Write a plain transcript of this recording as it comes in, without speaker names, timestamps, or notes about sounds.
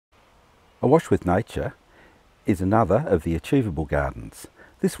Awash with Nature is another of the Achievable gardens,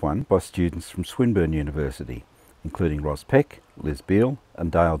 this one by students from Swinburne University, including Ros Peck, Liz Beale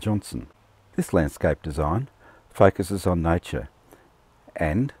and Dale Johnson. This landscape design focuses on nature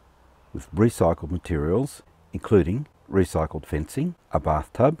and with recycled materials, including recycled fencing, a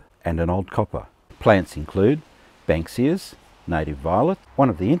bathtub and an old copper. Plants include banksias, native violet.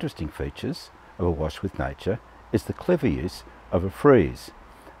 One of the interesting features of Awash with Nature is the clever use of a frieze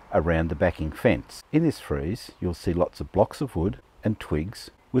around the backing fence. In this frieze you'll see lots of blocks of wood and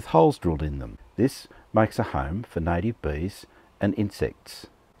twigs with holes drilled in them. This makes a home for native bees and insects.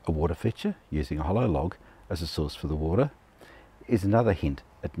 A water feature using a hollow log as a source for the water is another hint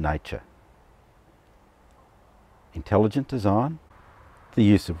at nature. Intelligent design, the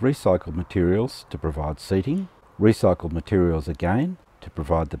use of recycled materials to provide seating, recycled materials again to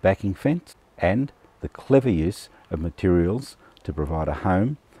provide the backing fence, and the clever use of materials to provide a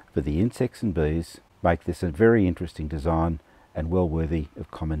home for the insects and bees make this a very interesting design and well worthy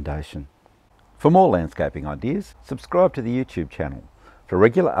of commendation. For more landscaping ideas, subscribe to the YouTube channel for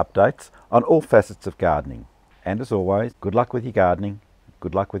regular updates on all facets of gardening. And as always, good luck with your gardening,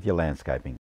 good luck with your landscaping.